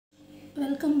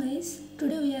Welcome guys.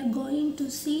 Today we are going to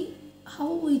see how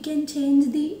we can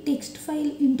change the text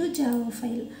file into Java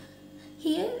file.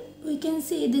 Here we can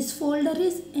see this folder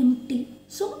is empty.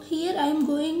 So here I am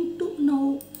going to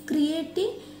now create a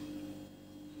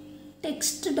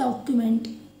text document.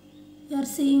 You are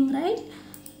seeing, right?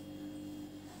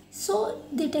 So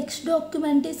the text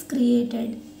document is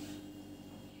created.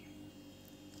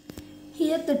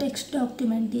 Here the text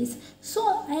document is. So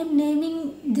I am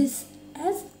naming this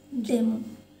as demo.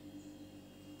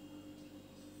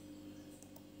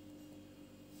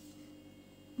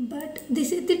 But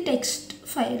this is the text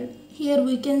file. Here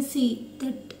we can see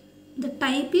that the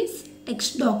type is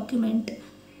text document.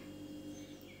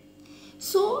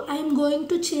 So I am going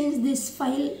to change this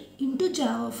file into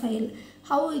Java file.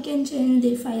 How we can change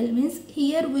the file means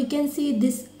here we can see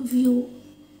this view,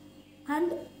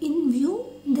 and in view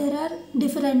there are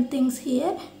different things.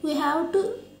 Here we have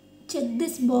to check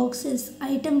these boxes,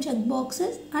 item check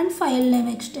boxes and file name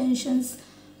extensions.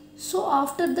 So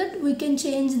after that we can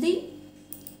change the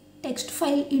text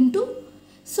file into.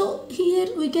 So here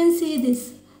we can see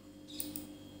this,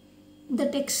 the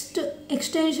text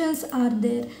extensions are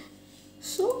there.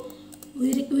 So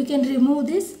we can remove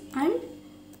this and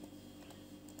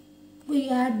we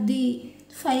add the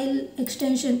file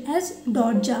extension as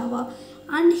 .java,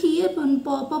 and here one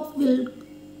pop-up will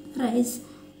rise.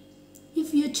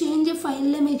 If you change a file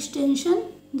name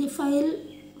extension, the file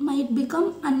might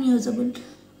become unusable.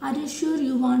 Are you sure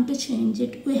you want to change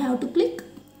it? We have to click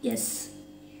yes.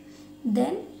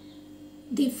 Then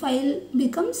the file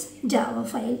becomes Java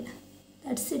file.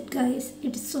 That's it guys.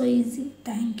 It's so easy.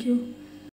 Thank you.